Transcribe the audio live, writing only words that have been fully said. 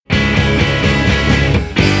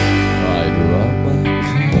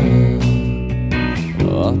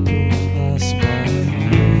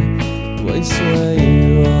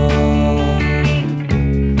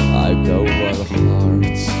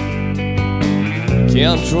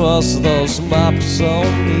Can't trust those maps on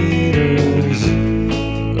meters.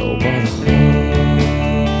 Go by the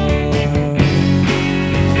heart.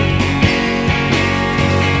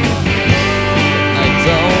 I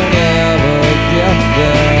don't ever get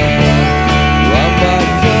there. Run my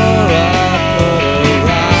car, I put a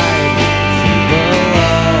ride. She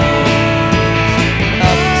belongs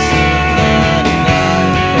up to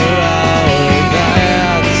 99 per hour.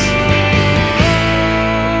 That's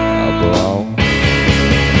I belong.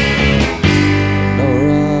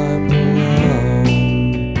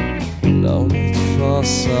 No need for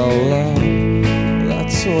so long.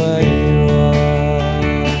 That's where you are.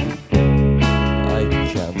 I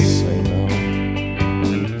can't say no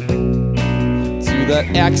to that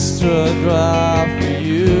extra drive for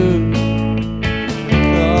you.